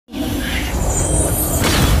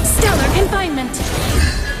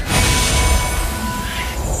confinement.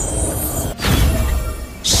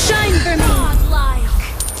 Shine for me! Godlike!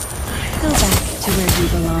 Go back to where you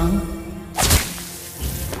belong.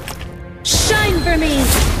 Shine for me!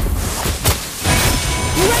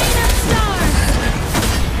 Rain of stars!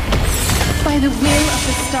 By the will of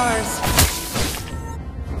the stars.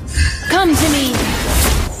 Come to me!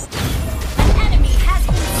 An enemy has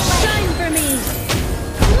been slain! Shine for me!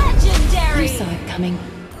 Legendary! You saw it coming.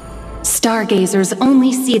 Stargazers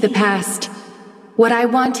only see the past. What I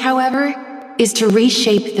want, however, is to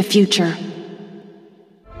reshape the future.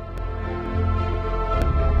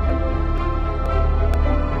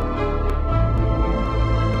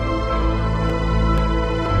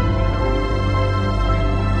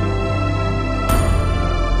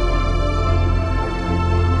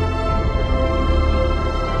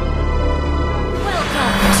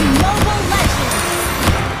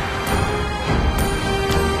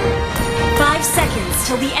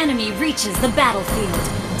 Till the enemy reaches the battlefield.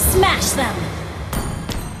 Smash them!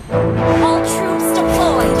 All troops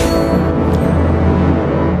deployed!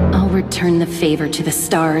 I'll return the favor to the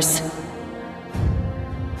stars.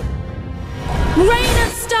 Rain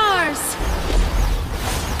of stars!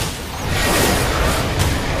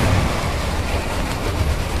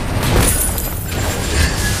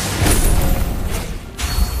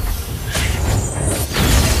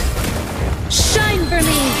 Shine for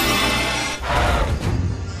me!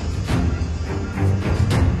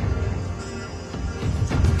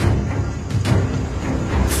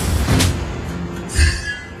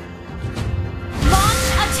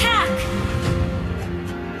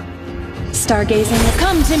 Stargazing,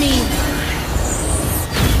 come to me!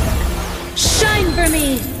 Shine for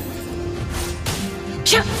me!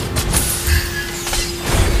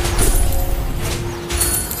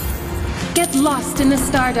 Get lost in the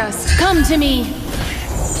stardust, come to me!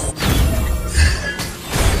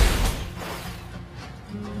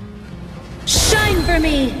 Shine for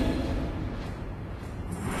me!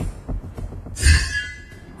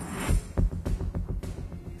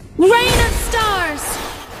 Rain of stars!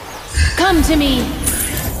 Come to me!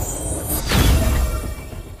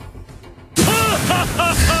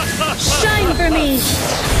 Shine for me!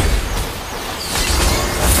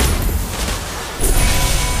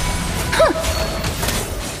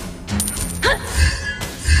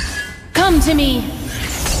 Come to me!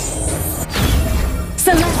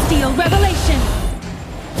 Celestial revelation!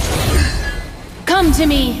 Come to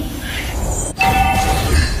me!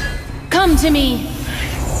 Come to me!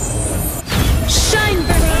 Shine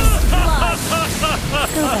for me!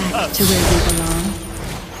 Go back to where you belong.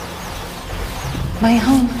 My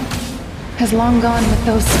home has long gone with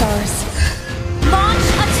those stars. Launch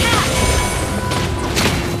attack!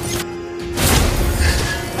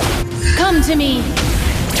 Come to me!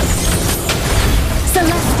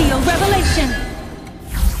 Celestial revelation!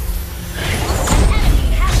 An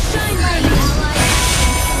enemy has shine for me!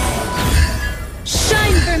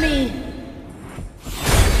 Shine for me!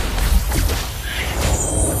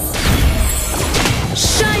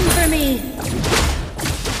 Shine for me!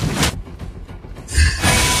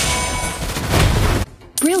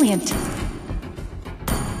 Brilliant!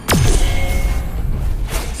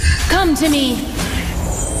 Come to me!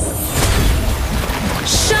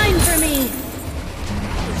 Shine for me!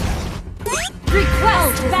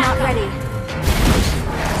 Request back! Not ready.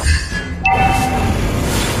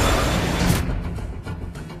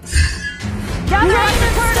 Gather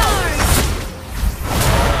the stars!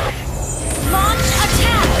 Launch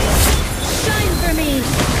attack! Shine for me!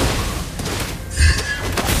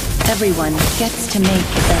 Everyone gets to make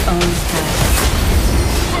their own path.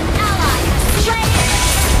 An ally has slain!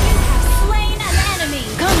 You have slain an enemy!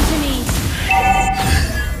 Come to me!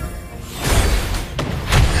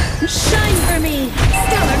 Shine for me!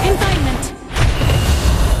 Stellar confinement!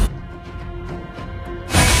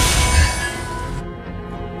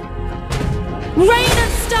 Rain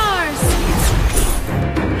of stars!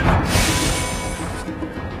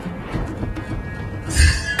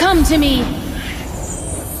 Come to me!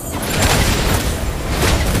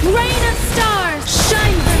 Rain of stars!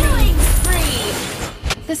 Shine for me! Free!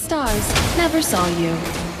 The stars never saw you.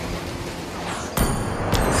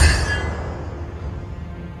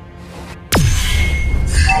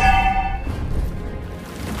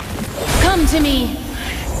 Come to me!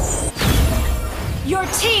 Your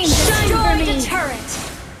team destroyed a turret!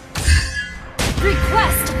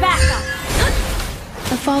 Request backup!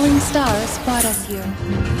 The falling stars brought us here.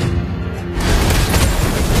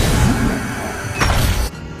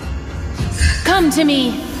 Come to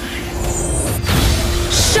me!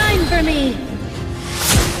 Shine for me!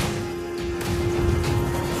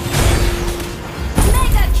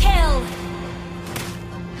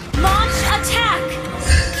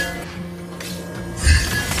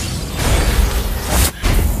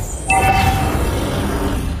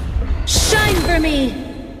 for me!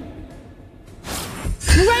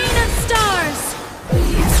 Rain of stars!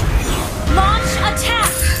 Launch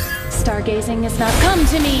attack! Stargazing is not come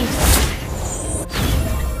to me!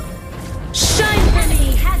 Shine for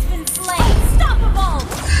me! Has been slain! Stoppable!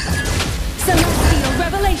 Celestial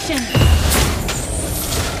revelation!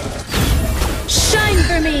 Shine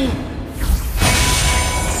for me!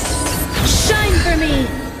 Shine for me!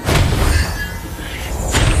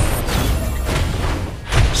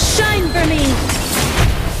 Shine for me!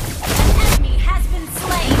 An enemy has been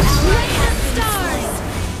slain! Rain of stars!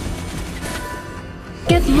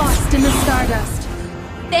 Get lost in the stardust!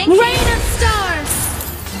 Thank you! Rain of stars!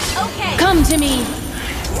 Okay! Come to me!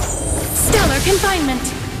 Stellar confinement!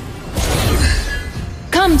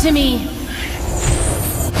 Come to me!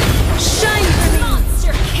 Shine for me!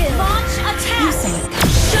 Monster kill! Launch attack! You say it.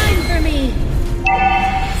 Shine for me!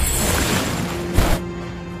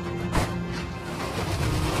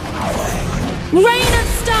 Rain of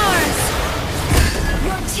stars!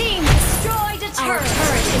 Your team destroyed a turret! Our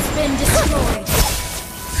turret has been destroyed!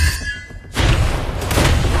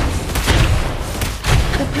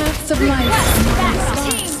 The paths of life are not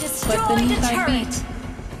stars, but beneath our feet.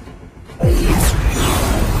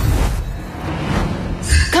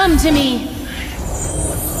 Come to me!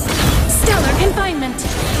 Stellar confinement!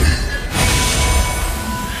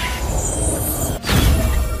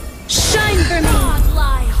 Shine for me!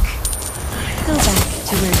 Godlike! Go back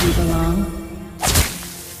to where you belong.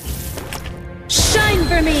 Shine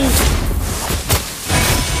for me!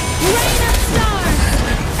 Rain of stars!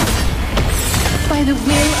 By the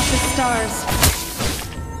will of the stars.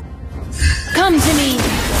 Come to me!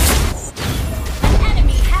 An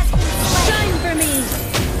enemy has been slain! Shine for me!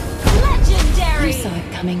 Legendary! You saw it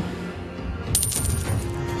coming.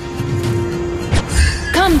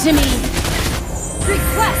 Come to me!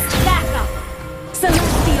 Request backup!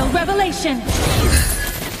 Celestial revelation!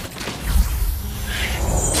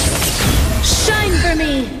 Shine for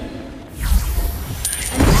me!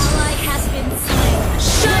 An ally has been slain!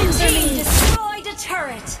 Shine for me! Destroyed a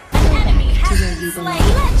turret! An enemy has been slain!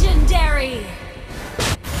 Legendary!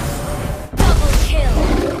 Double kill!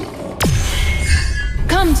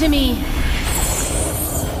 Come to me!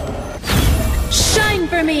 Shine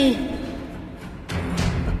for me!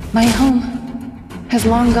 My home has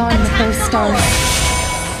long gone with those stars.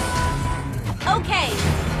 Okay.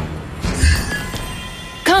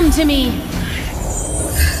 Come to me.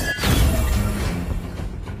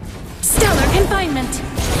 Stellar confinement.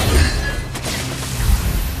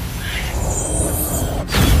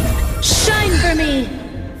 Shine for me.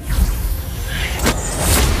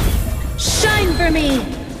 Shine for me.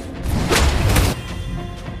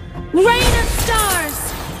 Rain of stars.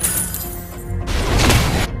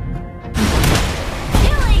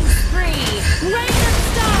 Rain of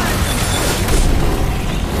stars!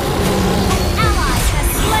 An ally has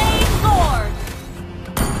slain Lord!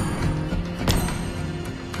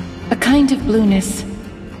 A kind of blueness,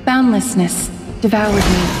 boundlessness, devoured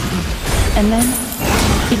me. And then,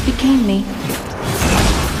 it became me.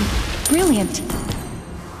 Brilliant!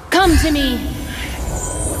 Come to me!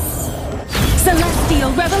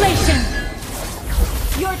 Celestial revelation!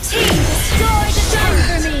 Your team destroyed the shine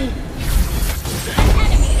for me! An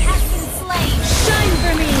enemy has been slain! Shine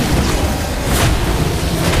for me!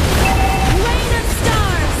 Rain of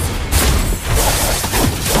stars!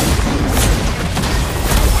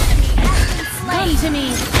 An enemy has been slain! Come to me!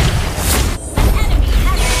 An enemy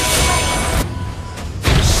has been slain!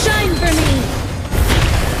 Shine for me!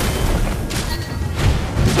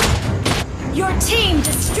 Your team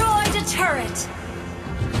destroyed a turret!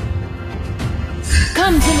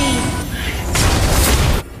 Come to me!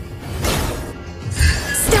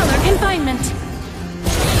 Stellar confinement!